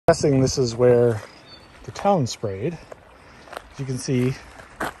Guessing this is where the town sprayed. As you can see,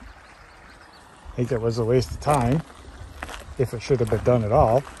 I think it was a waste of time, if it should have been done at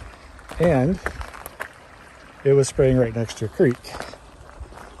all. And it was spraying right next to a creek.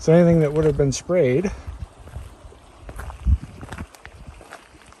 So anything that would have been sprayed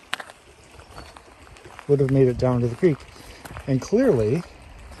would have made it down to the creek. And clearly,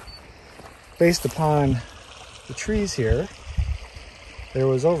 based upon the trees here, there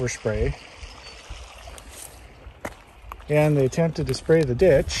was overspray. And they attempted to spray the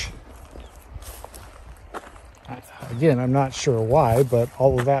ditch. Again, I'm not sure why, but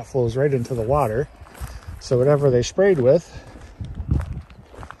all of that flows right into the water. So whatever they sprayed with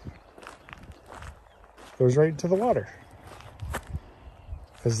goes right into the water.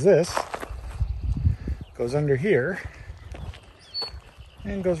 Because this goes under here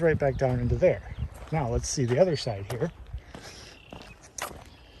and goes right back down into there. Now let's see the other side here.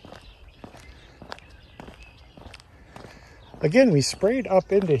 Again, we sprayed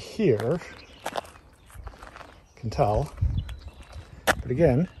up into here. Can tell. But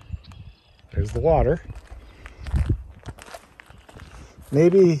again, there's the water.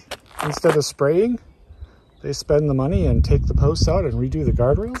 Maybe instead of spraying, they spend the money and take the posts out and redo the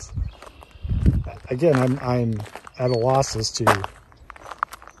guardrails. Again, I'm at a loss as to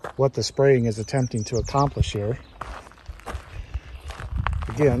what the spraying is attempting to accomplish here.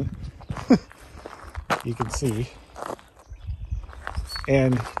 Again, you can see.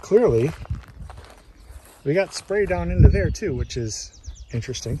 And clearly, we got spray down into there too, which is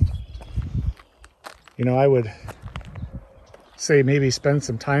interesting. You know, I would say maybe spend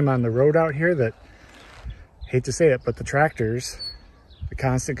some time on the road out here that, hate to say it, but the tractors, the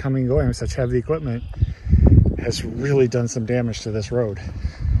constant coming and going with such heavy equipment has really done some damage to this road.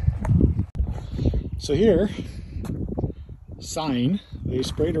 So here, sign, they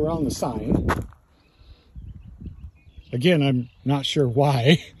sprayed around the sign. Again, I'm not sure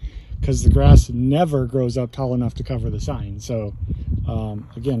why, because the grass never grows up tall enough to cover the sign. So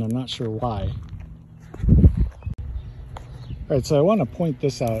again, I'm not sure why. All right, so I want to point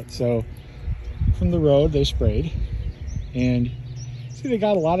this out. So from the road, they sprayed, and see, they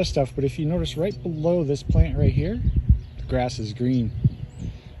got a lot of stuff, but if you notice right below this plant right here, the grass is green.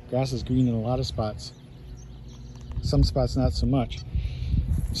 Grass is green in a lot of spots. Some spots not so much.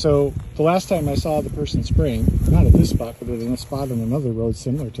 So the last time I saw the person spraying, not at this spot, but at a spot on another road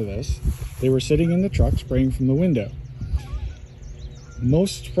similar to this, they were sitting in the truck spraying from the window.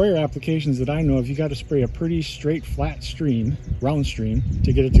 Most sprayer applications that I know of, you got to spray a pretty straight, flat stream, round stream,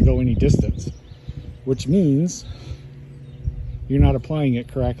 to get it to go any distance, which means you're not applying it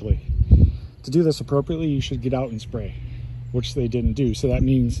correctly. To do this appropriately, you should get out and spray, which they didn't do. So that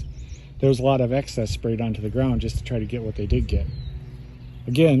means there was a lot of excess sprayed onto the ground just to try to get what they did get.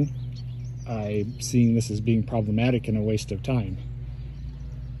 Again, I'm seeing this as being problematic and a waste of time.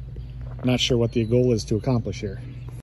 Not sure what the goal is to accomplish here.